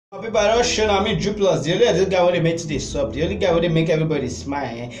People are not sure I mean Drew Plus, the only guy when they make this up, the only guy when they make everybody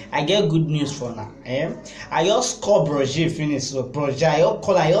smile. I get good news for now. I just call Broje finish so Broje,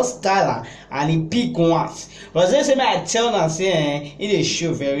 I just style and he pick once. But then say I tell now say it is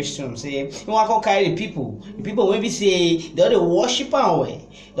show very soon. Say you want to carry the people when we say they all worship and way,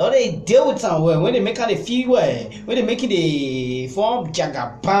 they all deal with and way when they make the feel way, when they make the form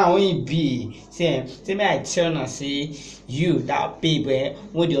jagaban when it be. Say I tell now say you that baby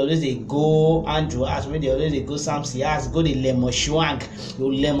when they always they go Andrew as when they always they go Sam Sias go the lemon swag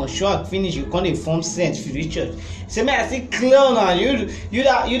finish you can't form sense for the church. Say me I say clear now you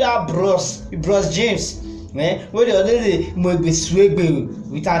that bros James when they always must be swag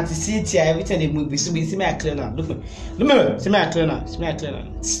with anticipation everything they must be so see me I clear now look me see me I clear now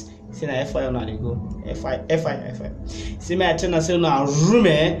see na FI now they go FI see me I tell now say now room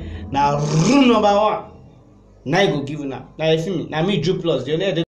now room number 1. Now you go give now. Now you feel me? Now me Drew Plus. The only